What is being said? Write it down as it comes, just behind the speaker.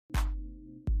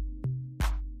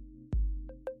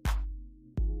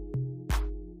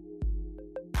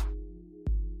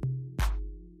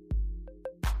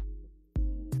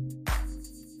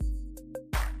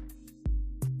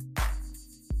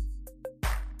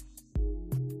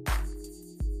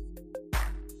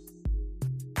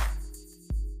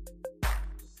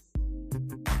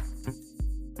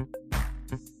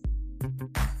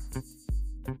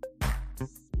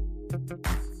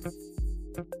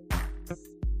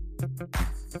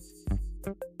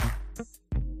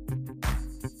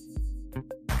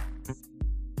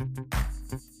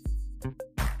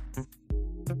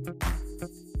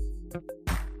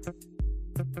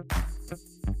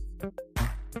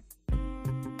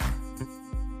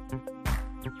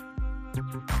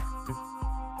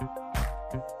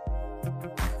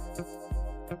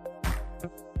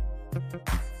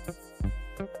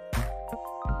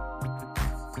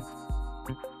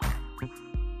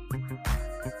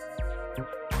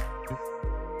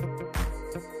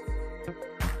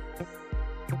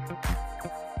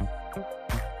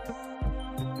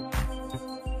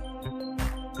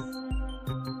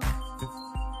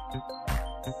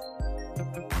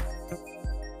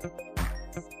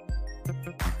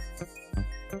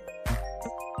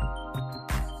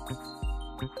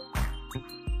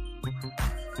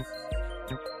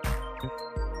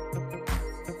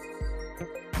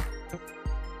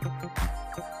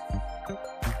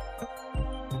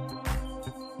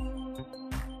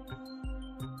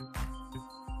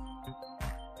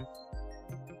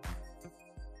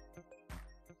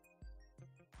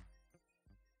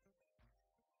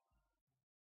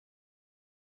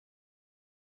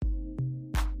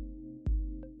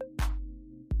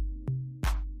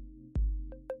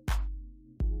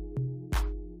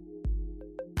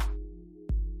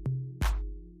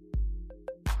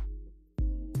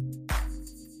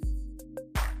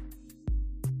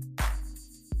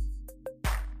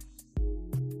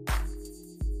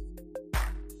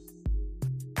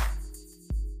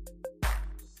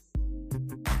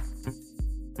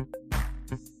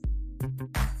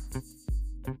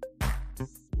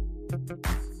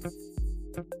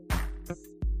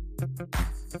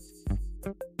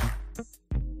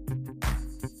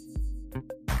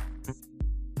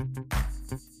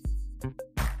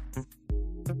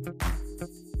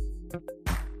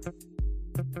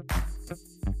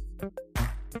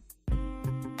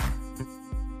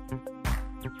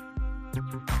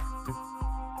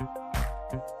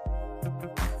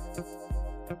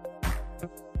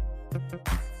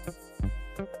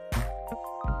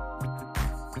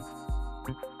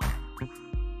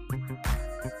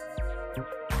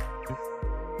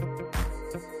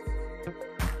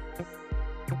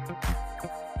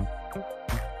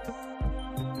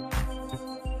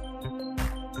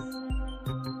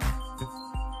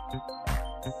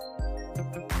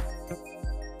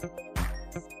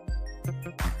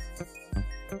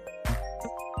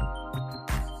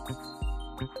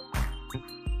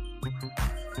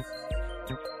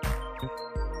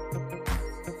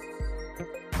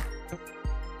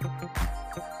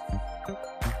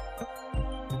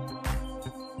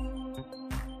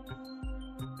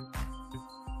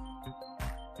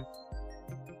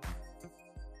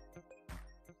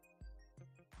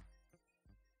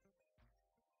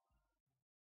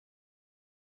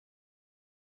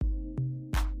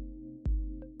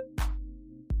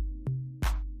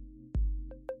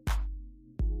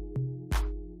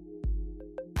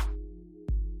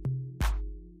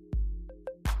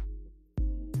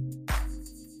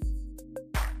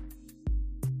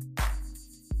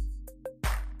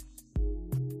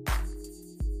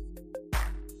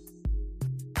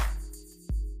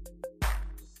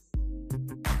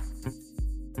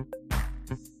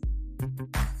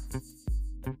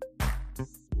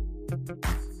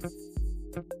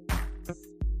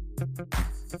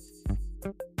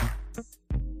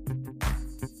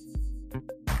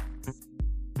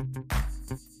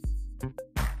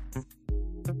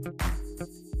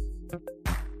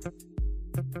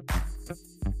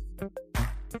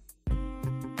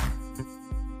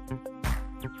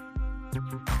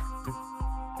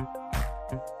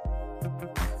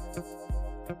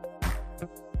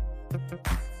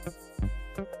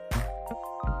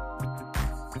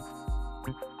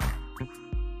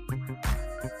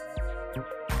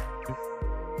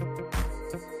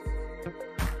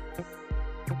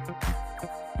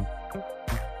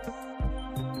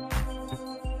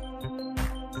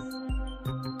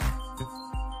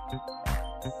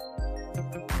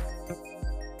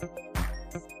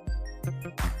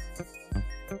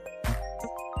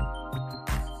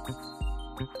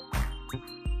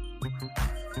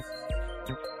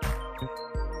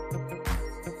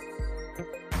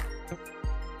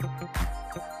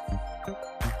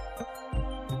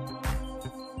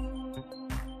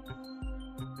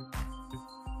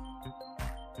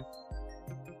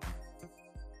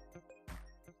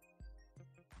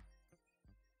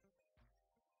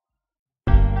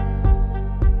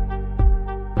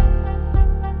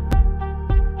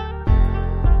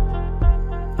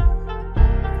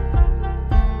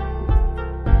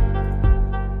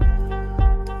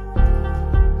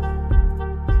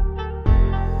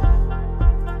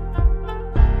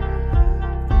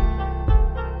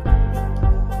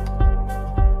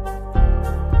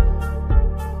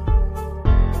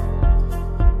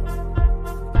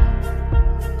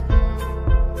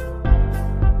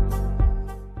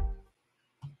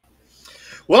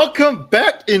Welcome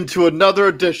back into another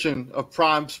edition of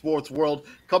Prime Sports World,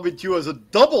 coming to you as a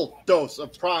double dose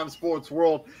of Prime Sports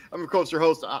World. I'm, of course, your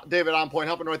host, David On Point.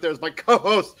 Helping right there is my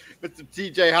co-host, Mr.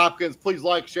 TJ Hopkins. Please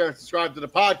like, share, and subscribe to the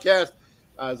podcast.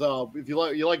 As if you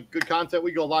like good content,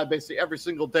 we go live basically every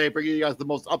single day, bringing you guys the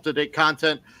most up-to-date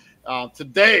content.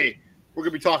 Today, we're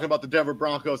going to be talking about the Denver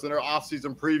Broncos and their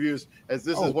offseason previews, as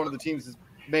this is one of the teams that's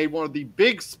made one of the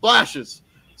big splashes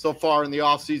so far in the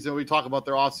offseason. We talk about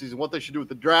their offseason, what they should do with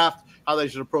the draft, how they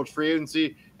should approach free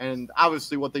agency, and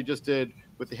obviously what they just did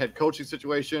with the head coaching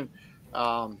situation.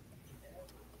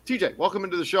 TJ, welcome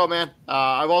into the show, man.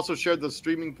 I've also shared the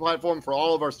streaming platform for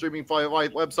all of our streaming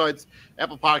websites,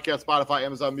 Apple Podcasts, Spotify,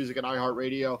 Amazon Music, and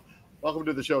iHeartRadio. Welcome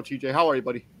to the show, TJ. How are you,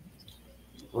 buddy?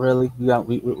 Really? We're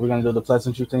going to do the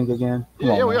pleasantry thing again? We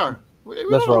are.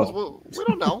 Let's roll. We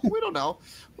don't know. We don't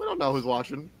know who's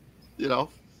watching, you know.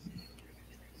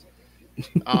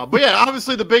 But yeah,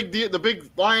 obviously the big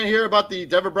line here about the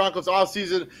Denver Broncos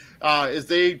offseason is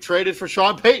they traded for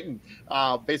Sean Payton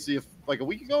basically like a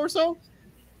week ago or so.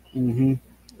 Mm-hmm.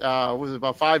 Was it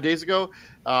about 5 days ago?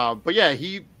 But yeah,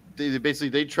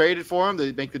 they traded for him.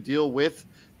 They make the deal with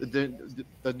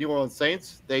the New Orleans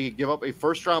Saints. They give up a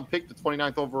first-round pick, the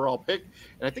 29th overall pick,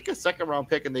 and I think a second-round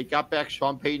pick, and they got back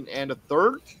Sean Payton and a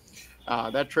third.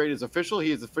 That trade is official. He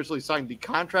has officially signed the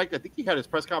contract. I think he had his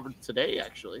press conference today,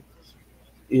 actually.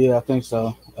 Yeah, I think so.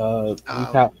 He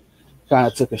kind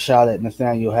of took a shot at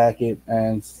Nathaniel Hackett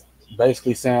and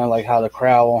basically saying like how the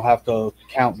crowd won't have to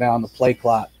count down the play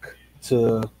clock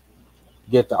to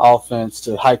get the offense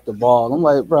to hike the ball. I'm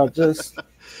like, bro, just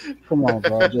come on,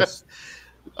 bro, just.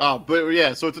 But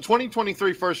yeah, so it's a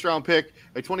 2023 first-round pick,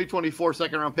 a 2024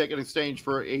 second-round pick in exchange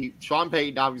for a Sean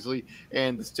Payton, obviously,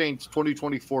 and the Saints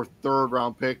 2024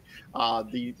 third-round pick.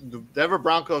 The Denver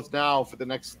Broncos now for the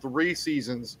next 3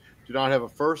 seasons do not have a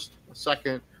first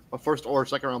or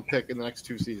second-round pick in the next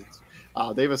 2 seasons.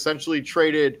 They've essentially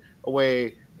traded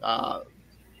away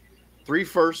 3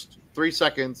 firsts, 3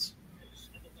 seconds,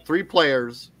 3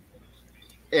 players,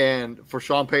 and for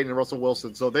Sean Payton and Russell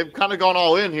Wilson. So they've kind of gone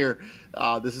all in here.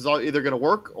 This is all either going to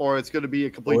work or it's going to be a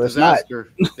complete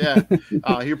disaster. Yeah.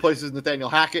 He replaces Nathaniel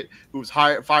Hackett, who was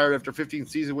fired after 15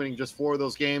 season, winning just 4 of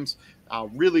those games.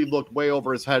 Really looked way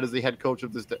over his head as the head coach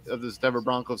of this Denver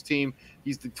Broncos team.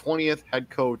 He's the 20th head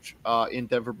coach in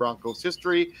Denver Broncos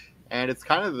history, and it's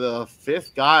kind of the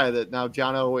 5th guy that now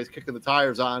John Elway is kicking the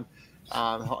tires on.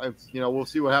 We'll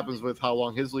see what happens with how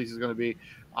long his lease is going to be.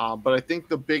 But I think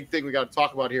the big thing we got to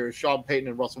talk about here is Sean Payton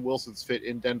and Russell Wilson's fit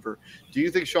in Denver. Do you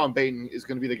think Sean Payton is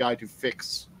going to be the guy to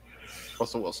fix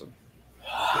Russell Wilson?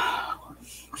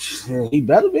 He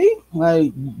better be.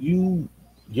 Like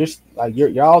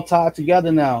you're all tied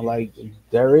together now. Like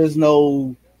there is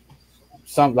no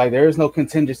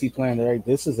contingency plan there.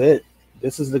 This is it.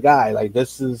 This is the guy. Like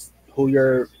this is who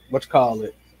you're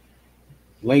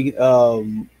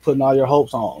putting all your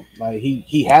hopes on. Like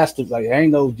he has to. Like I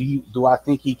ain't know. Do I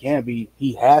think he can be?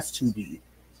 He has to be.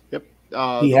 Yep.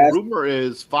 The rumor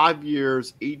is 5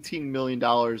 years, $18 million,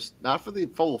 not for the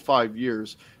full 5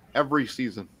 years, every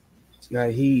season. Yeah,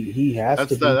 he has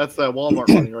to. That's that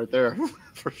Walmart money right there,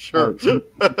 for sure.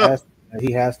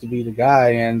 He has to be the guy.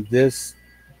 And this,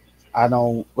 like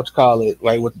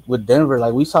with Denver,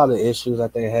 like we saw the issues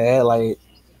that they had. Like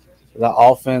the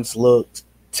offense looked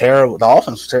terrible. The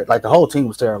offense, like the whole team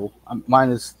was terrible. And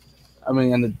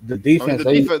the defense.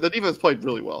 The defense played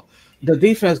really well. The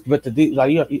defense, but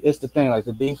it's the thing. Like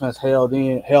the defense held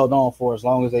on for as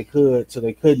long as they could, till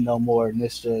they couldn't no more. And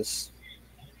it's just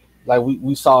like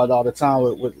we saw it all the time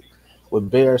with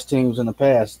Bears teams in the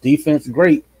past. Defense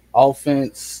great,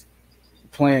 offense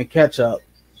playing catch up,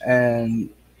 and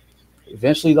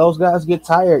eventually those guys get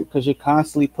tired because you're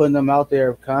constantly putting them out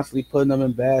there, constantly putting them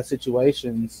in bad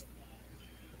situations.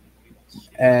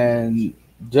 And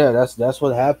yeah, that's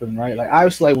what happened, right? Like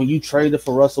obviously, like when you traded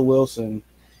for Russell Wilson,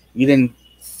 you didn't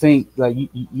think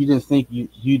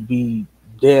you'd be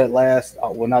dead last.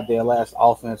 Well, not dead last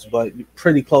offense, but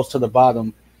pretty close to the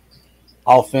bottom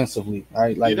offensively,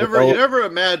 right? Like you never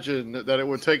imagined that it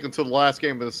would take until the last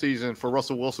game of the season for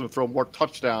Russell Wilson to throw more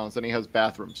touchdowns than he has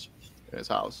bathrooms in his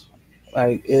house.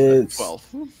 Like it's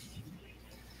 12.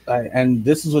 And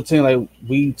this is what team like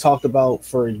we talked about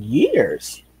for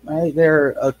years. Right,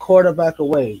 they're a quarterback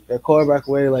away.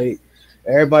 Like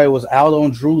everybody was out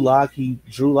on Drew Lock.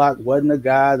 Drew Lock wasn't a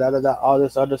guy. All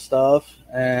this other stuff,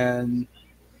 and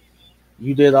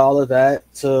you did all of that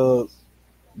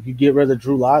you get rid of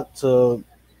Drew Lock to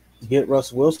get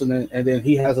Russ Wilson, and then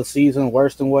he has a season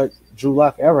worse than what Drew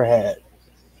Lock ever had.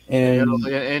 And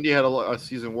Andy had a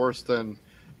season worse than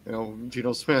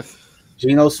Geno Smith.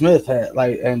 Geno Smith had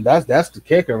and that's the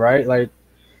kicker, right? Like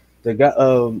The guy,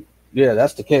 yeah,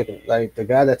 that's the kicker. Like the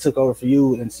guy that took over for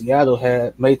you in Seattle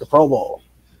had made the Pro Bowl.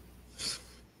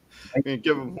 I mean,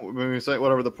 give him when we say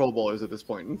whatever the Pro Bowl is at this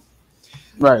point.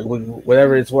 Right,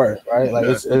 whatever it's worth, right? Like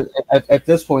at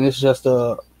this point, it's just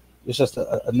a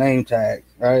name tag,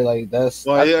 right? Like that's.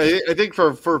 Well, I think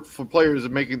for players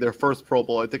making their first Pro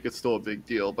Bowl, I think it's still a big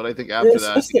deal. But I think after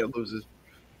that, I think it loses.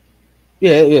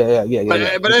 Yeah.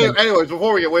 But anyways,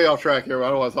 before we get way off track here, I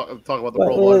don't want to talk about the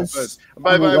Pro Bowl.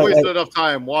 I wasted enough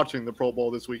time watching the Pro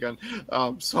Bowl this weekend. I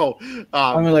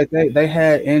mean, like they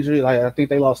had injury. Like I think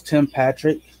they lost Tim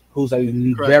Patrick, who's a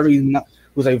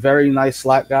very nice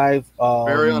slot guy.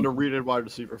 Very underrated wide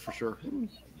receiver for sure.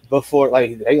 Before,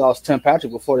 like they lost Tim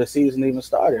Patrick before the season even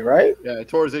started, right? Yeah,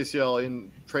 tore his ACL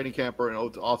in training camp or in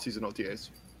off-season OTAs.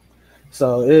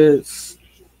 So it's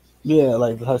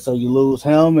so you lose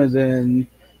him, and then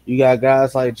you got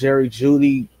guys like Jerry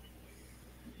Jeudy,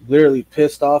 literally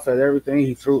pissed off at everything.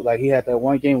 He threw he had that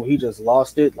one game where he just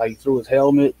lost it, like he threw his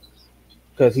helmet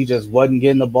because he just wasn't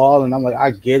getting the ball, and I'm like,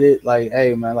 I get it, like,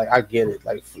 hey man, like I get it,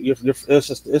 like it's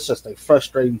just a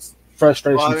frustration. Well,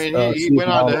 I mean, he went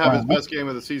on to have his best game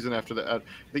of the season after that. I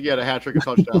think he had a hat trick of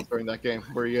touchdowns during that game,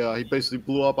 where he basically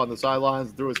blew up on the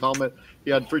sidelines, threw his helmet.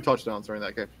 He had 3 touchdowns during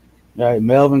that game. Right,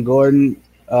 Melvin Gordon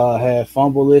had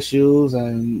fumble issues,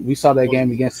 and we saw that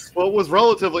game against. Well, it was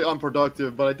relatively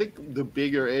unproductive, but I think the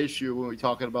bigger issue when we're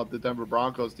talking about the Denver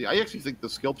Broncos, I actually think the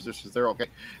skill positions they're okay.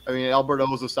 I mean,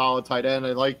 Alberto is a solid tight end.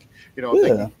 I like, I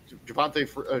think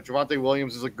Javonte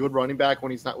Williams is a good running back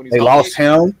when he's not. When he's they lost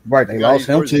him, right? They lost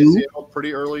him too.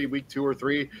 Pretty early, week 2 or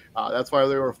 3. That's why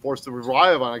they were forced to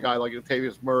rely on a guy like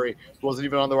Latavius Murray, who wasn't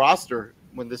even on the roster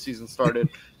when this season started.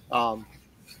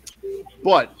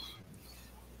 But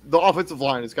the offensive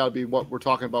line has got to be what we're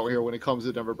talking about here when it comes to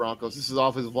the Denver Broncos. This is an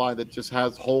offensive line that just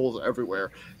has holes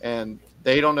everywhere, and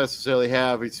they don't necessarily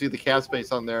have. You see the cap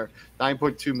space on there,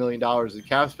 $9.2 million in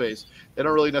cap space. They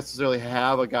don't really necessarily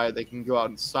have a guy they can go out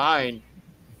and sign.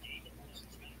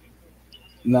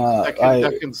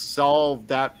 That can solve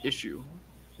that issue.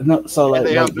 No, so and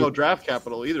they have no draft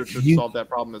capital either to solve that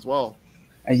problem as well.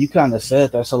 And you kind of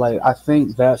said that, so I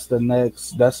think that's the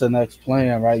next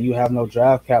plan, right? You have no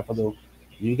draft capital.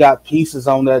 You got pieces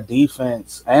on that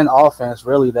defense and offense,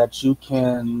 really, that you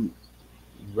can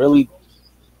really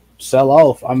sell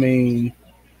off. I mean,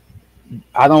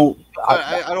 I don't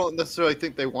necessarily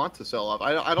think they want to sell off.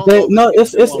 I don't know. No,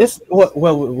 it's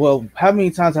well. How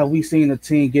many times have we seen a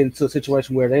team get into a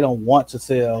situation where they don't want to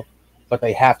sell, but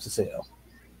they have to sell?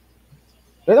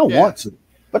 They don't want to,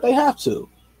 but they have to.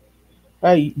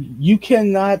 Right? You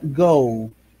cannot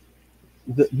go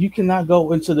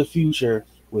into the future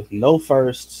with no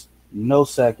firsts, no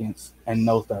seconds, and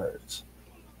no thirds.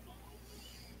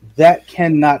 That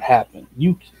cannot happen.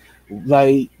 And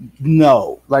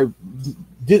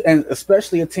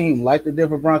especially a team like the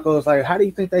Denver Broncos. Like, how do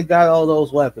you think they got all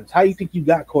those weapons? How do you think you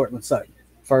got Cortland Sutton,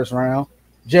 first round?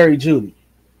 Jerry Jeudy,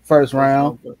 first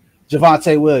round.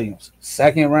 Javonte Williams,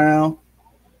 second round.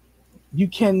 You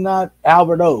cannot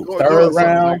Albert O, third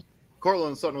round.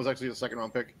 Cortland Sutton was actually a second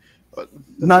round pick, but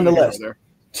nonetheless,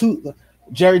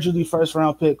 Jerry Jeudy first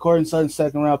round pick, Cortland Sutton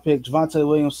second round pick, Javonte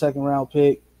Williams second round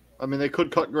pick. I mean, they could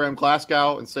cut Graham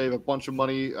Glasgow and save a bunch of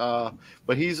money,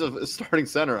 but he's a starting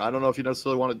center. I don't know if you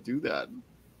necessarily want to do that.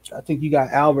 I think you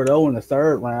got Albert O in the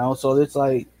third round, so it's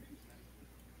like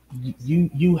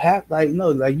you have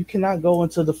you cannot go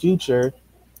into the future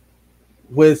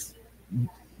with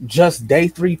just day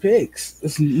 3 picks.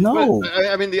 But,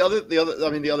 I mean, the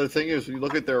other thing is, when you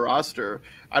look at their roster,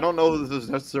 I don't know that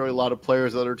there's necessarily a lot of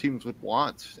players that other teams would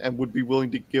want and would be willing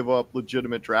to give up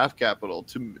legitimate draft capital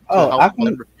to help. I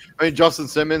mean, Justin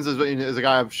Simmons is a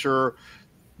guy I'm sure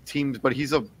teams, but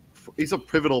he's a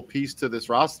pivotal piece to this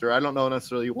roster. I don't know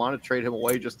necessarily you want to trade him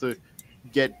away just to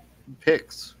get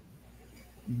picks.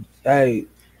 Hey,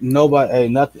 nobody.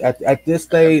 Nothing at this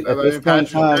stage.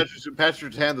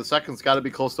 Patrick Tan the second's got to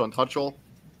be close to untouchable.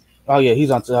 Oh yeah, he's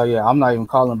on. I'm not even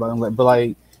calling about him,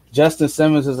 but Justin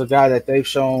Simmons is a guy that they've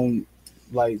shown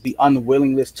the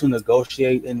unwillingness to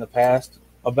negotiate in the past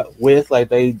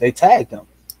they tagged him,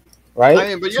 right?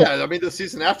 I mean, the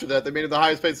season after that, they made him the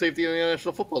highest paid safety in the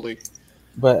National Football League.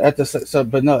 But at the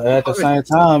same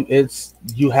time, it's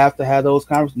you have to have those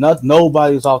conversations.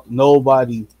 Nobody's off.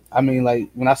 Nobody. I mean,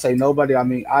 when I say nobody, I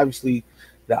mean obviously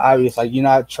the obvious. You're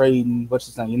not trading. What's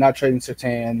his name? You're not trading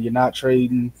Sertan. You're not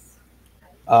trading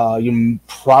You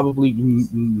probably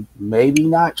maybe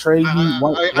not trade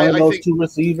one of those two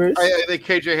receivers. I think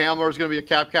KJ Hamler is going to be a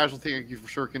cap casualty. I think you for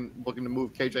sure can looking to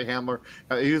move KJ Hamler.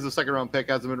 He was a second round pick,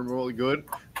 hasn't been really good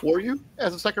for you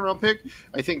as a second round pick.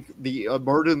 I think the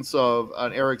emergence of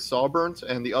an Eric Sauburns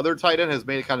and the other tight end has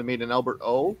made an Albert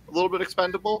O a little bit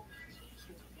expendable.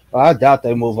 Well, I doubt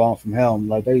they move on from him.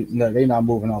 Like they're not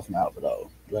moving on from Albert O.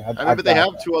 Like, but they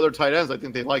have two other tight ends. I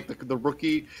think they like the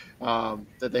rookie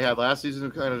that they had last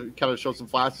season who kind of showed some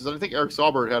flashes. And I think Eric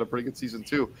Sauber had a pretty good season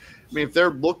too. I mean, if they're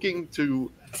looking to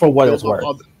for what it's worth,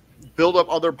 build up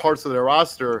other parts of their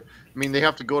roster, I mean, they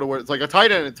have to go to where it's like a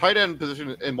tight end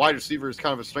position and wide receiver is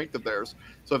kind of a strength of theirs.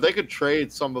 So if they could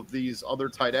trade some of these other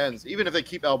tight ends, even if they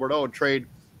keep Albert O and trade.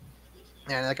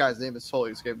 And that guy's name is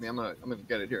totally escaped me. I'm gonna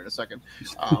get it here in a second.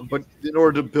 But in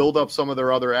order to build up some of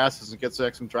their other assets and get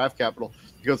some draft capital,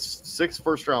 because 6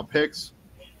 first-round picks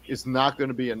is not going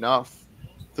to be enough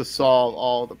to solve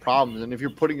all the problems. And if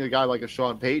you're putting a guy like a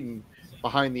Sean Payton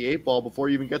behind the 8 ball before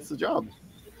he even gets the job,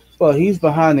 well, he's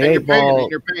behind the 8 ball.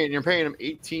 You're paying him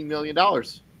 $18 million.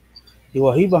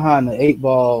 Well, he's behind the 8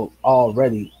 ball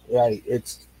already. Right?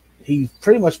 He's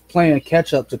pretty much playing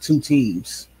catch up to 2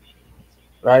 teams.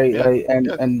 Right,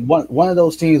 yeah, and one of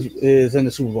those teams is in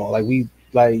the Super Bowl.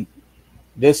 And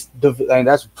that's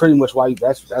pretty much why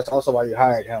that's also why you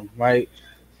hired him, right?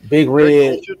 Big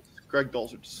Red, Greg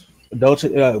Dulcich.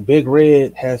 Big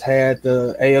Red has had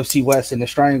the AFC West in the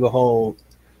stranglehold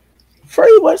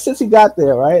pretty much since he got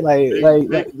there, right?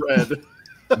 Big Red.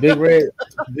 Big Red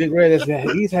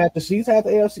he's had the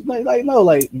AFC.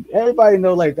 Everybody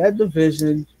know that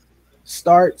division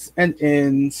starts and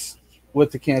ends with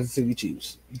the Kansas City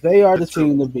Chiefs. They are the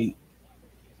team to beat.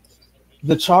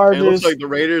 The Chargers. It looks like the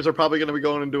Raiders are probably going to be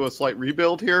going into a slight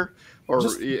rebuild here, or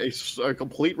a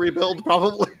complete rebuild,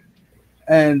 probably.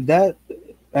 And that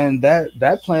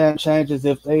plan changes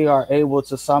if they are able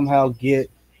to somehow get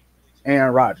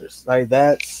Aaron Rodgers.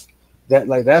 That's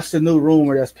the new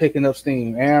rumor that's picking up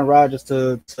steam. Aaron Rodgers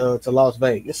to Las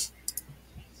Vegas.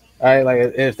 All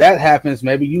right, if that happens,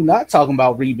 maybe you're not talking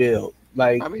about rebuild.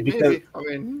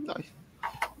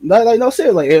 No,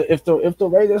 seriously. If the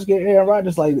Raiders get Aaron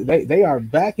Rodgers, they are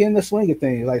back in the swing of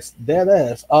things, dead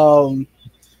ass.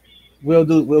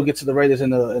 We'll get to the Raiders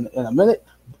in a minute,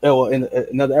 or in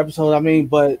another episode.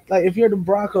 But if you're the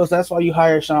Broncos, that's why you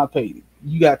hire Sean Payton.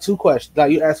 You got 2 questions.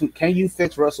 You ask me, can you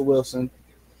fix Russell Wilson?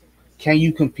 Can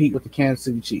you compete with the Kansas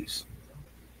City Chiefs?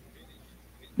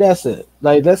 That's it.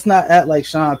 Let's not act like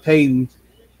Sean Payton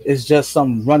is just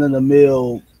some run of the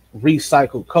mill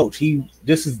recycled coach.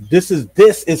 This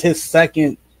is his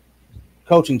second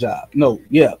coaching job.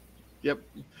 Yep.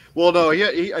 Well, no,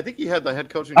 I think he had the head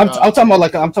coaching. I'm talking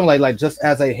about just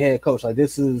as a head coach.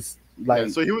 This is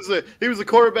so he was a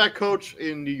quarterback coach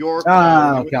in New York.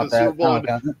 I don't count that.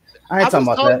 I ain't talking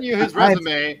about that. telling you his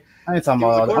resume. I ain't talking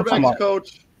about that. He was a quarterbacks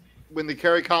coach when the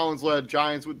Kerry Collins led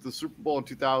Giants with the Super Bowl in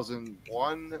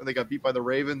 2001. They got beat by the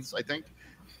Ravens, I think.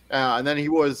 And then he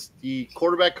was the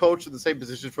quarterback coach in the same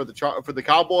position for the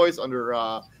Cowboys under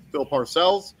Bill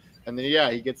Parcells. And then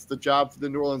he gets the job for the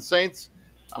New Orleans Saints.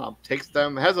 Takes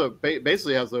them,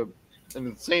 basically has an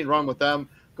insane run with them.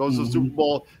 Goes to the Super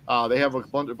Bowl. They have a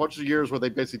bunch of years where they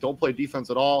basically don't play defense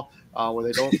at all. Where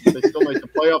they still make the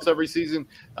playoffs every season.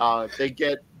 They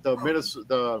get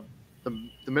the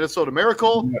Minnesota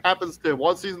Miracle. Happens to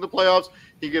one season in the playoffs.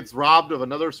 He gets robbed of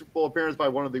another Super Bowl appearance by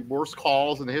one of the worst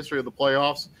calls in the history of the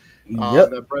playoffs.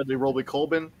 That Bradley Roby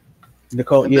Colbin. And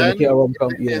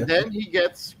then he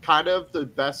gets kind of the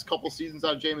best couple seasons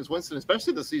out of Jameis Winston,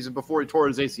 especially the season before he tore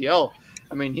his ACL.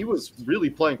 He was really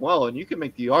playing well, and you can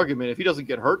make the argument if he doesn't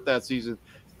get hurt that season,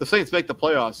 the Saints make the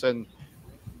playoffs, and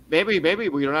maybe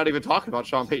we're not even talking about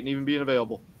Sean Payton even being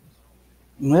available.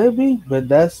 Maybe, but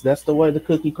that's the way the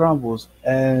cookie crumbles.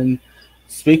 And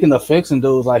speaking of fixing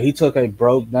dudes, he took a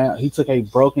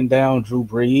broken down Drew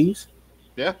Brees,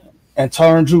 and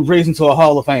turned Drew Brees into a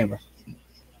Hall of Famer.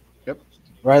 Yep.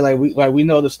 Right, we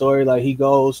know the story. He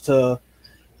goes to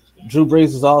Drew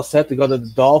Brees is all set to go to the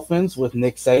Dolphins with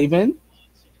Nick Saban.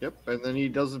 Yep, and then he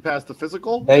doesn't pass the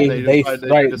physical. They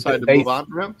decide to move on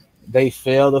from him. They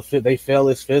fail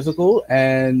his physical,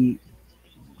 and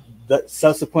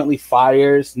subsequently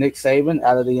fires Nick Saban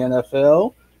out of the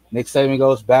NFL. Nick Saban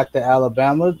goes back to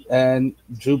Alabama, and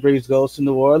Drew Brees goes to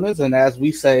New Orleans. And as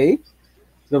we say,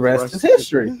 the rest is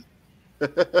history.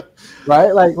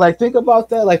 Right? Think about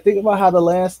that. Think about how the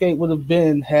landscape would have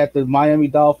been had the Miami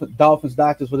Dolphins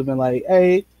doctors would have been like,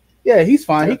 hey, yeah, he's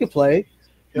fine. He can play.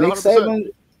 Yeah,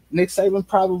 Nick Saban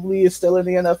probably is still in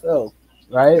the NFL,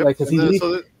 right? Yep. Because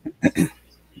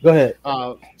Go ahead.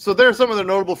 So there are some of the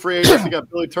notable free agents. You got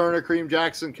Billy Turner, Kareem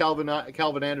Jackson, Calvin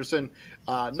Anderson.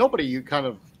 Nobody you kind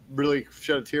of really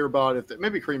shed a tear about.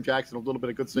 Maybe Kareem Jackson, a little bit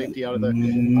of good safety out of the.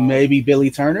 Maybe Billy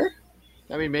Turner.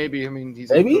 I mean, maybe. I mean, he's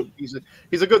maybe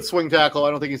a good swing tackle.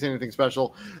 I don't think he's anything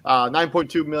special.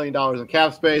 $9.2 million in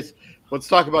cap space. Let's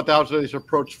talk about how they should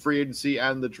approach free agency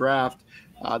and the draft.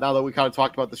 Now that we kind of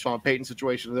talked about the Sean Payton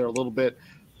situation there a little bit.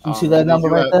 You see that number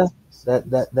right there?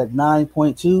 That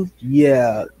 9.2?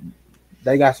 Yeah.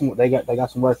 They got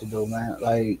some work to do,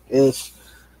 man. It's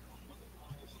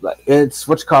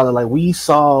what you call it. Like we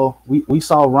saw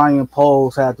Ryan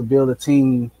Poles had to build a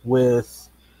team with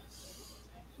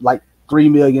like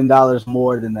 $3 million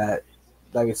more than that.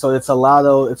 Like, so it's a lot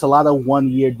of 1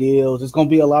 year deals. It's gonna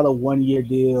be a lot of 1 year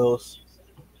deals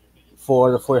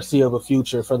for the foreseeable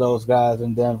future for those guys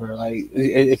in Denver. Like,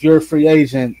 if you're a free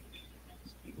agent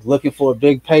looking for a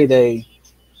big payday.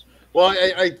 Well,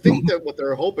 I think that what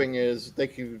they're hoping is they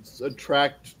can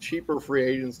attract cheaper free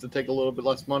agents to take a little bit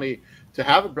less money to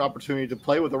have an opportunity to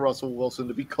play with a Russell Wilson,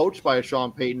 to be coached by a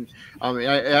Sean Payton.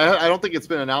 I don't think it's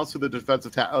been announced who the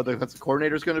defensive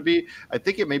coordinator is going to be. I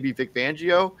think it may be Vic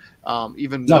Fangio.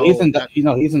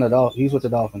 He's with the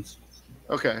Dolphins.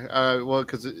 Okay, well,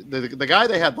 because the guy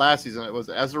they had last season, it was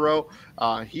Ezero.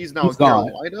 He's now in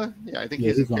Carolina. Yeah, I think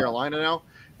he's in Carolina now.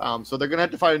 So they're going to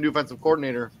have to find a new offensive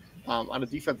coordinator. On a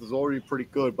defense is already pretty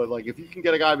good, but like if you can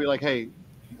get a guy to be like, hey,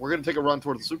 we're going to take a run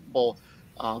towards the Super Bowl.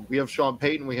 We have Sean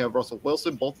Payton, we have Russell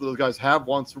Wilson. Both of those guys have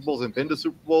won Super Bowls and been to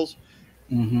Super Bowls.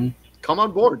 Mm-hmm. Come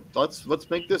on board. Let's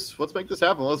make this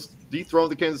happen. Let's dethrone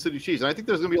the Kansas City Chiefs. And I think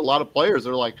there's going to be a lot of players that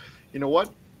are like, you know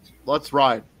what? Let's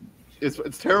ride.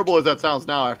 It's terrible as that sounds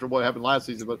now after what happened last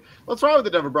season, but let's ride with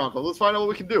the Denver Broncos. Let's find out what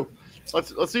we can do.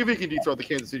 Let's see if we can dethrone the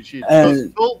Kansas City Chiefs. Because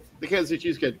until the Kansas City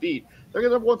Chiefs get beat, they're the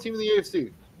number one team in the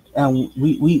AFC. And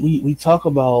we talk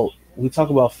about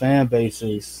fan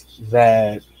bases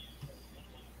that,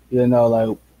 you know,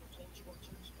 like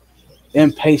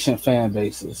impatient fan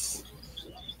bases.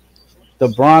 The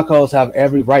Broncos have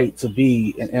every right to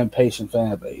be an impatient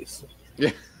fan base. Yeah.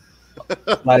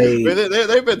 Like,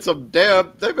 they've been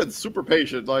super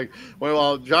patient. Like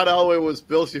while John Elway was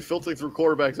filtering through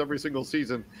quarterbacks every single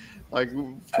season, like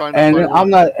trying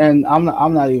to. And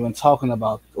I'm not even talking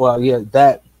about. Well, yeah,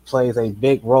 that plays a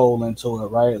big role into it,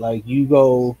 right? Like you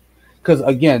go, because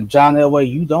again, John Elway,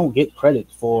 you don't get credit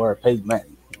for Peyton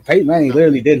Manning. Peyton Manning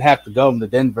literally didn't have to go to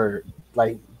Denver.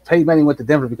 Like Peyton Manning went to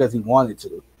Denver because he wanted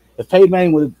to. If Peyton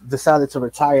Manning would have decided to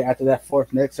retire after that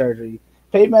fourth neck surgery,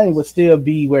 Peyton Manning would still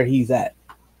be where he's at.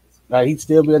 Right? He'd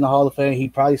still be in the Hall of Fame.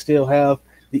 He'd probably still have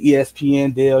the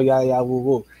ESPN deal, yada yada woo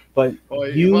woo. But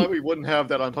he probably wouldn't have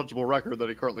that untouchable record that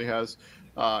he currently has.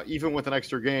 Even with an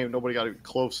extra game, nobody got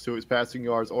close to his passing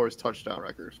yards or his touchdown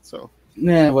record. So,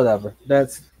 whatever.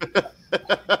 That's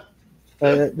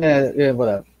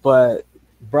whatever. But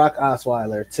Brock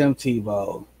Osweiler, Tim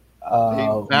Tebow,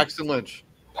 Paxton Lynch,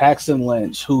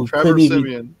 who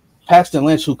Paxton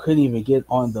Lynch, who couldn't even get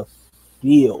on the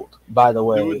field. By the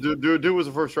way, dude was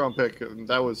a first round pick.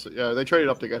 That was they traded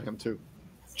up to get him too.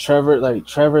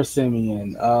 Trevor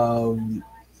Siemian, Drew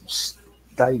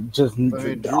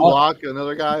Lock,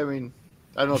 another guy. I mean,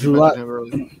 I don't know if you mentioned him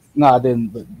earlier. No, I didn't.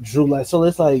 But Drew Lock. So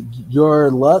it's like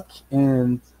your luck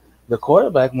in the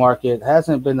quarterback market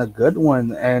hasn't been a good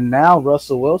one, and now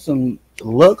Russell Wilson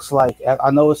looks like. I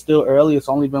know it's still early. It's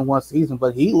only been one season,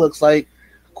 but he looks like,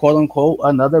 quote unquote,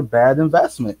 another bad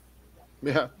investment.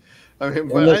 Yeah. I mean,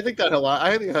 but I think that had a lot.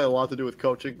 I think it had a lot to do with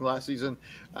coaching last season.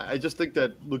 I just think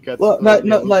that Luke had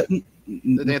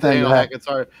Nathaniel Hackett.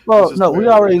 Sorry. Well, no, we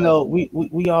already know. We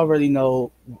already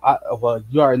know.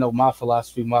 You already know my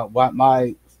philosophy,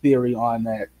 my theory on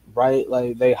that, right?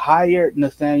 Like they hired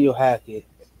Nathaniel Hackett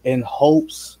in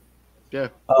hopes,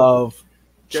 of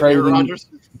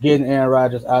getting Aaron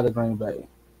Rodgers out of Green Bay,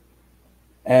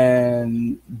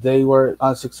 and they were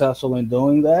unsuccessful in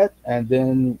doing that. And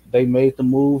then they made the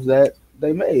move that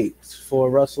they made for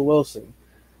Russell Wilson.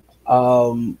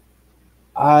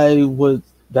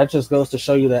 That just goes to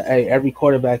show you that every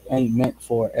quarterback ain't meant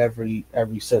for every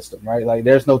system, right? Like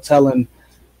there's no telling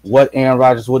what Aaron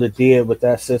Rodgers would have did with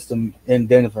that system in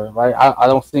Denver, right? I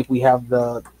don't think we have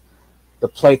the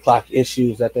play clock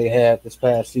issues that they had this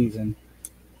past season.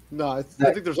 No, I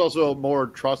think there's also a more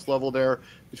trust level there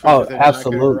between Nathaniel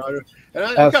absolutely. Hackett and Rodgers. And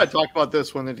I kind of talked about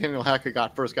this when Nathaniel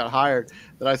Hackett first got hired,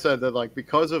 that I said that like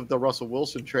because of the Russell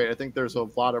Wilson trade, I think there's a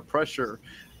lot of pressure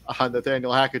on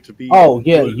Nathaniel Hackett to be. Oh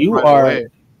yeah, you are. Away.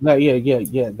 No,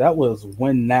 yeah. That was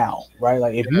win now, right?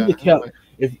 Like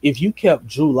if you kept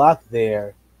Drew Lock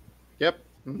there,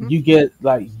 mm-hmm. you get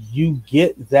that you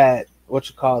get that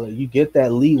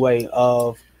leeway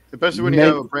of Especially when you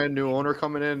have a brand new owner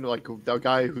coming in, like that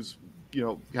guy who's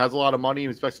has a lot of money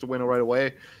and expects to win right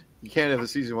away. You can't have a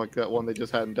season like that one they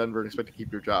just had in Denver and expect to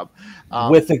keep your job.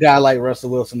 With a guy like Russell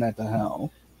Wilson at the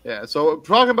helm. Yeah, so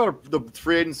talking about the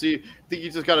free agency, I think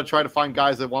you just got to try to find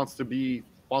guys that wants to be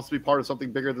part of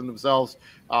something bigger than themselves.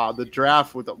 The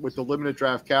draft with the limited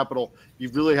draft capital, you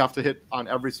really have to hit on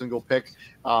every single pick.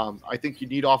 I think you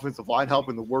need offensive line help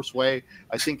in the worst way.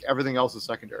 I think everything else is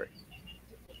secondary.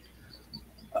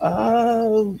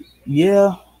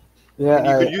 Yeah.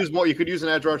 You could use more. You could use an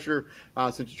edge rusher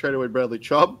since you traded away Bradley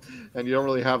Chubb, and you don't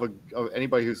really have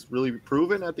anybody who's really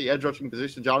proven at the edge rushing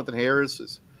position. Jonathan Harris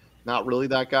is not really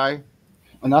that guy.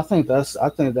 And I think that's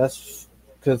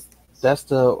because that's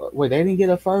they didn't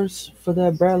get a first for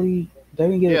that Bradley. They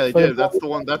didn't get. Yeah, they did. That's the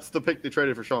one. That's the pick they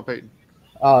traded for Sean Payton.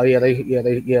 Oh yeah, they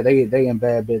in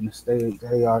bad business.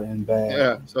 They are in bad.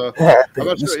 Yeah, so I'm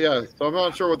not sure. Yeah, so I'm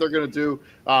not sure what they're gonna do.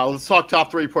 Let's talk top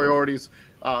 3 priorities.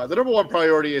 The number 1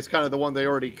 priority is kind of the one they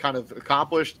already kind of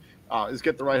accomplished. Is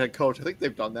get the right head coach. I think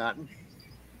they've done that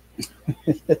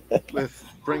with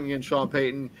bringing in Sean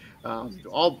Payton.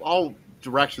 All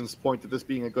directions point to this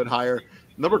being a good hire.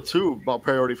 Number 2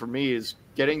 priority for me is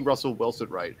getting Russell Wilson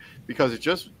right, because it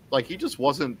just he just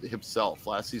wasn't himself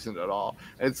last season at all.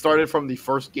 And it started from the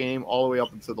first game all the way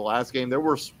up into the last game. There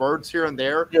were spurts here and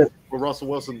there where Russell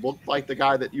Wilson looked like the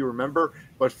guy that you remember,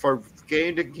 but for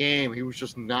game to game, he was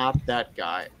just not that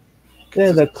guy.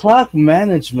 Yeah, the clock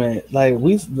management,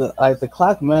 the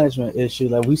clock management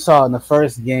issue, we saw in the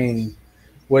first game,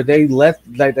 where they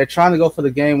they're trying to go for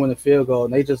the game-winning field goal,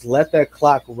 and they just let that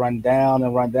clock run down.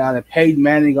 And Peyton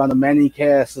Manning on the Manning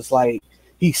cast is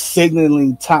he's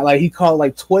signaling time. He called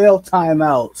 12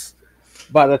 timeouts,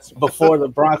 before the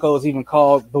Broncos even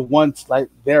called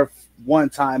their one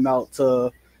timeout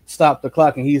to stop the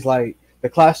clock, and he's the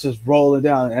clock's just rolling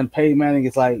down, and Peyton Manning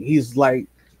is he's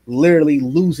literally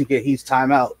losing it. He's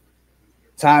timeout.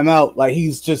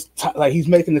 He's just he's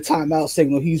making the timeout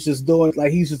signal. He's just doing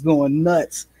he's just going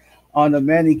nuts on the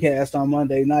Manning cast on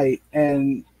Monday night,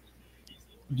 and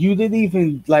you didn't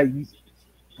even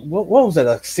what was that,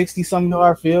 a 60-some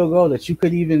yard field goal that you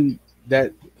could even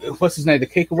what's his name, the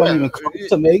kicker wasn't even close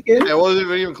to make it. It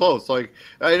wasn't even close. I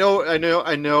know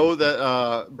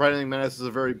that Brandon McManus is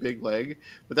a very big leg,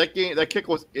 but that kick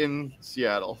was in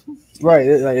Seattle, right?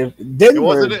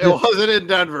 Denver, it wasn't in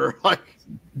Denver.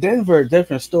 Denver,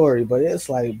 different story, but it's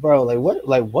bro,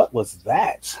 what was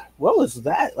that? What was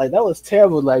that? That was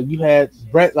terrible. You had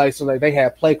Brett, they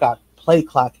had play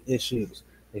clock issues.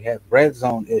 They had red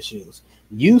zone issues.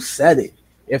 You said it.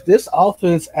 If this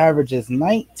offense averages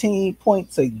 19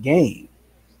 points a game,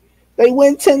 they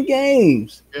win 10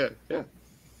 games. Yeah.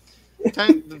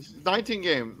 19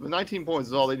 games. 19 points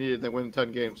is all they needed. They win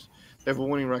 10 games. They have a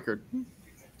winning record.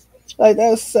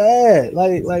 That's sad.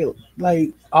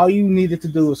 All you needed to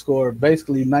do was score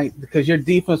basically because your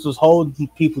defense was holding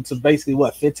people to basically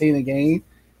 15 a game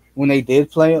when they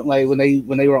did play it. When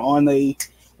they were on the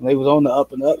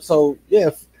up and up. So yeah.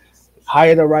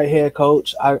 Hire the right head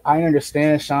coach. I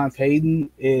understand Sean Payton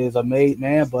is a made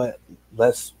man, but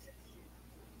let's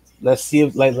see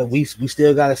if we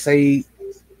still gotta say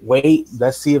wait.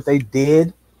 Let's see if they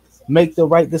did make the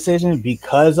right decision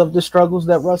because of the struggles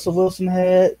that Russell Wilson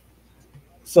had.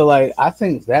 So I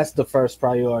think that's the first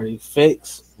priority.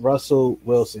 Fix Russell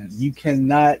Wilson. You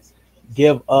cannot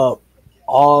give up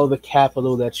all the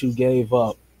capital that you gave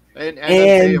up and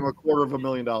pay him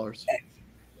 $250,000.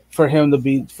 For him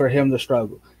to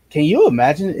struggle. Can you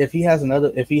imagine if he has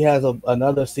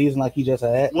another season like he just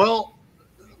had? Well,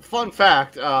 fun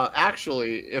fact,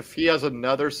 actually, if he has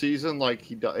another season like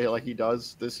he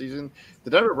does this season, the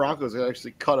Denver Broncos could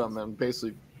actually cut him and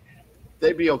basically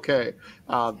they'd be okay.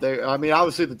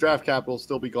 Obviously the draft capital will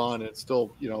still be gone and it's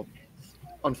still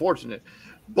unfortunate,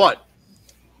 but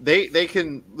they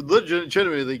can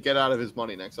legitimately get out of his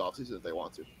money next offseason if they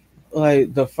want to. I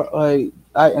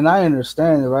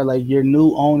understand it, right? Your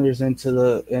new owners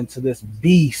into this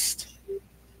beast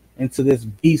that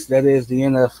is the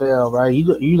NFL, right?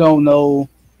 You don't know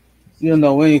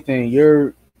anything.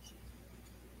 You're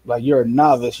a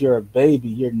novice, you're a baby,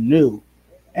 you're new,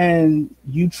 and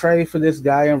you trade for this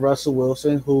guy in Russell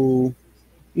Wilson, who,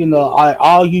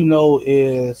 all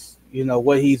is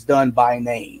what he's done by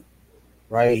name,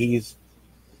 right? He's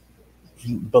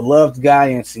beloved guy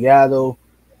in Seattle.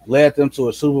 Led them to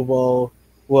a Super Bowl.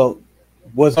 Well,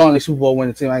 was on the Super Bowl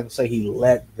winning team. I can say he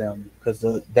led them because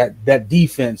that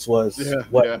defense was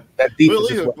that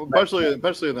defense,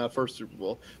 especially in that first Super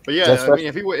Bowl. But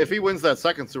if he wins that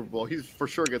second Super Bowl, he for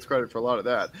sure gets credit for a lot of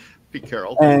that. Pete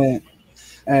Carroll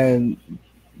and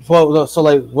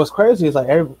what's crazy is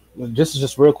this is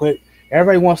just real quick.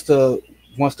 Everybody wants to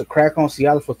crack on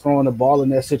Seattle for throwing the ball in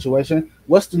that situation.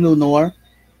 What's the new norm?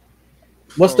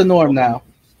 What's the norm now?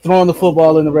 Throwing the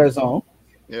football in the red zone.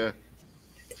 Yeah.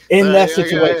 In that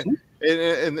situation.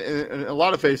 In a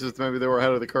lot of cases, maybe they were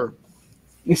ahead of the curve.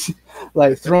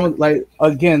 Like throwing, like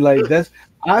again, like that's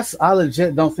I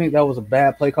legit don't think that was a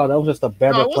bad play call. That was just a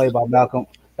better play by Malcolm.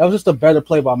 That was just a better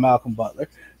play by Malcolm Butler.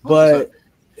 But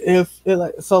if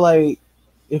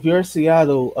you're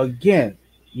Seattle again,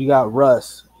 you got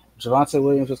Russ, Javonte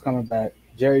Williams is coming back,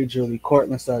 Jerry Jeudy,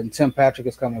 Cortland Sutton, Tim Patrick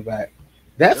is coming back.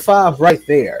 That five right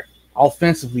there,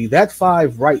 offensively, that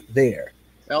five right there.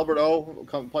 Albert O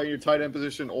playing your tight end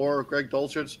position or Greg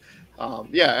Dulcich.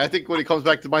 I think when it comes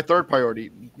back to my third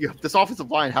priority, this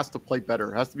offensive line has to play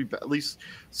better. It has to be at least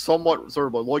somewhat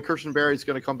servable. Lloyd Kirstenberry is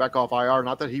going to come back off IR.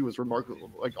 Not that he was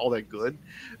remarkable, like all that good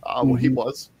when he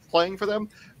was playing for them,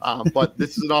 but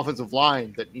this is an offensive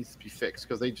line that needs to be fixed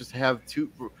because they just have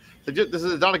this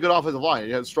is not a good offensive line.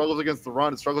 It has struggles against the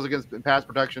run. It struggles against pass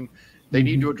protection. They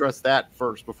need to address that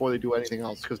first before they do anything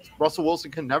else because Russell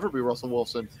Wilson can never be Russell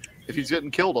Wilson if he's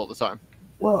getting killed all the time.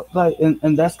 Well, like,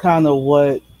 and that's kind of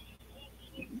what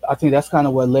I think that's kind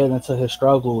of what led into his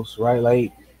struggles, right?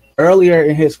 Like earlier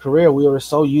in his career, we were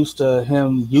so used to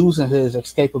him using his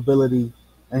escapability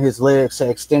and his legs to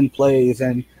extend plays,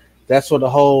 and that's where the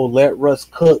whole "let Russ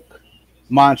cook"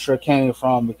 mantra came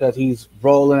from because he's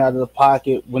rolling out of the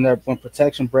pocket when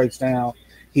protection breaks down.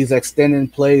 He's extending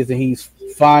plays and he's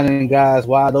finding guys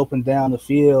wide open down the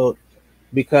field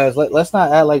because let's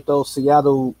not act like those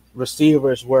Seattle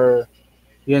receivers were,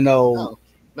 No,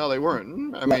 they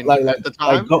weren't. I mean, at the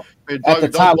time,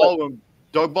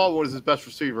 Doug Baldwin was his best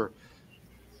receiver.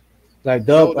 Like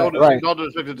Doug, right? Not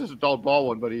just Doug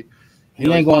Baldwin, but he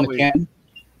ain't going to Canton.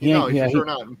 He ain't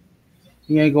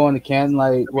going to Canton.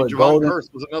 Like Javon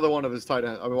Kearse was another one of his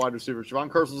wide receivers. Javon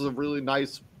Kearse was a really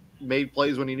nice, made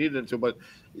plays when he needed it to, but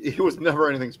he was never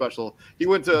anything special. He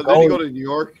went to then he go to New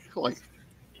York.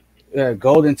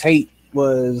 Golden Tate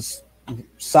was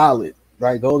solid,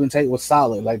 right? Golden Tate was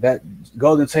solid. Like that,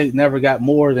 Golden Tate never got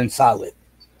more than solid,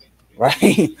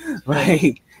 right? Right.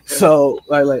 Yeah. So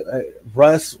like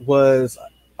Russ was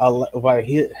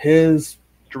his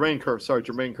Jermaine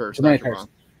Kearse.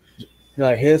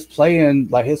 Like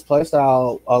his play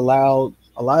style allowed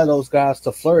a lot of those guys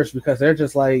to flourish because they're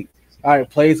just like, all right,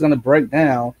 play's gonna break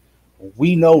down.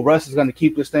 We know Russ is gonna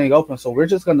keep this thing open, so we're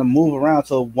just gonna move around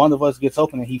till one of us gets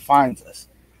open and he finds us.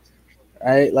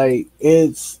 Right? Like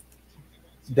it's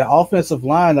the offensive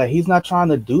line, like he's not trying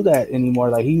to do that anymore.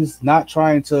 Like he's not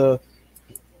trying to,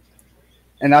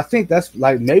 and I think that's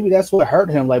like maybe that's what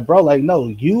hurt him. Like, bro, like no,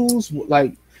 use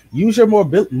your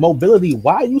mobility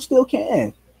while you still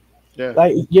can. Yeah.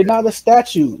 Like you're not a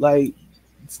statue. Like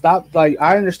stop. Like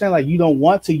I understand. Like you don't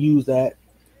want to use that.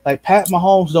 Like Pat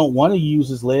Mahomes don't want to use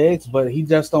his legs, but he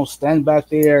just don't stand back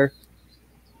there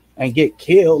and get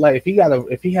killed. Like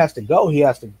if he has to go, he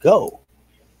has to go.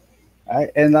 Right?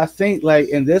 And I think like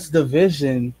in this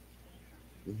division,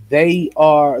 they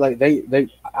are like they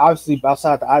obviously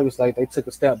outside the obvious, like they took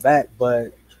a step back,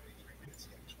 but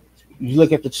you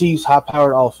look at the Chiefs'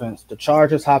 high-powered offense, the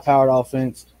Chargers' high-powered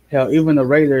offense. Hell, even the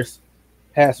Raiders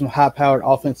had some high-powered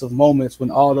offensive moments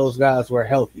when all those guys were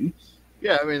healthy.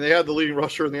 Yeah, I mean, they had the leading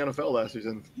rusher in the NFL last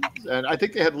season, and I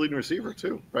think they had the leading receiver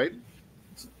too, right?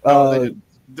 No, they didn't.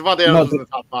 Devontae Adams was in the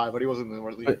top 5, but he wasn't in the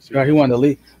leading receiver. Right, he wasn't the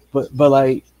lead, but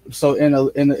like so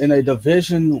in a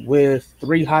division with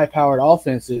 3 high-powered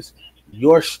offenses,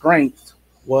 your strength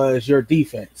was your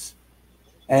defense,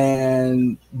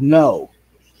 and no,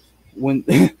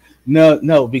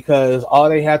 because all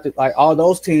they have to like all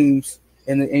those teams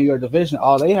in your division,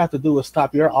 all they have to do is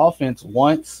stop your offense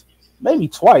once, maybe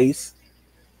twice.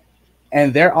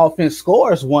 And their offense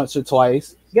scores once or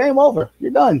twice, game over.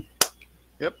 You're done.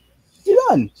 Yep. You're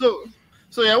done. So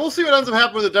yeah, we'll see what ends up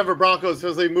happening with the Denver Broncos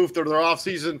as they move through their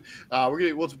offseason.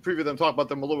 We'll preview them, talk about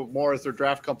them a little bit more as their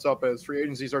draft comes up, as free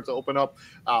agency starts to open up.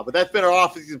 But that's been our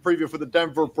offseason preview for the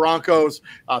Denver Broncos.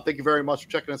 Thank you very much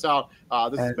for checking us out.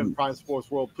 This has been Prime Sports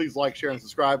World. Please like, share, and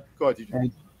subscribe. Go ahead, TJ.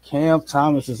 And Cam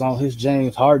Thomas is on his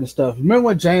James Harden stuff. Remember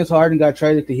when James Harden got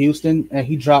traded to Houston and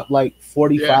he dropped like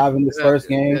 45 in his first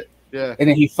game? Yeah. And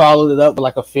then he followed it up with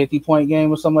like a 50-point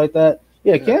game or something like that.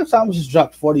 Yeah, Cam Thomas just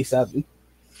dropped 47.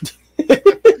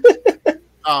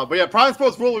 But yeah, Prime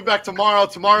Sports will be back tomorrow.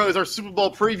 Tomorrow is our Super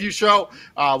Bowl preview show.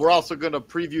 We're also going to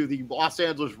preview the Los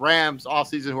Angeles Rams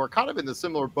offseason, who are kind of in the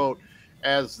similar boat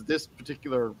as this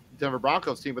particular Denver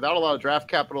Broncos team, without a lot of draft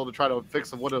capital to try to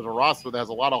fix what is a roster that has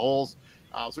a lot of holes.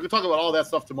 So we can talk about all that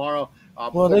stuff tomorrow.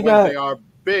 Well, they are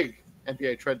big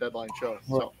NBA trade deadline show.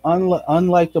 Well,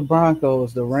 unlike the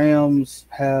Broncos, the Rams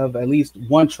have at least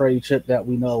one trade chip that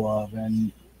we know of,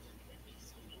 and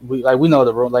we know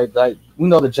the we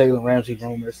know the Jalen Ramsey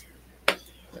rumors.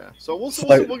 Yeah, so we'll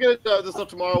get this up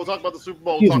tomorrow. We'll talk about the Super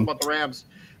Bowl. We'll talk about the Rams.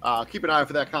 Keep an eye out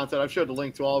for that content. I've shared the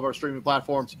link to all of our streaming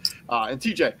platforms. And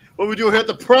TJ, what we do here at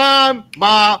the Prime,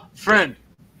 my friend?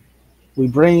 We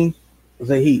bring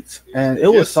the heat, and it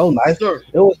was so nice. Sir.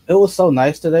 It was so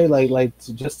nice today,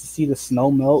 just to see the snow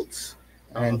melt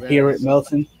and hear it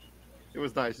melting. It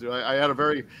was nice, dude. I had a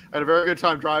very good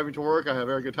time driving to work. I had a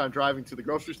very good time driving to the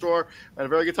grocery store. I had a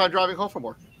very good time driving home from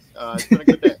work. It's been a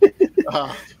good day.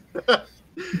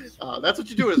 That's what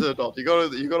you do as an adult. You go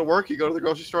to work. You go to the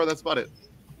grocery store. That's about it.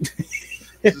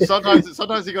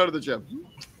 Sometimes you go to the gym.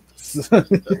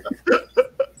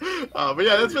 But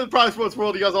yeah, that's been the Prime Sports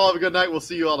World. You guys all have a good night. We'll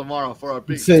see you all tomorrow for our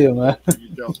big. See you, man.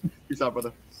 Peace out,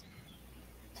 brother.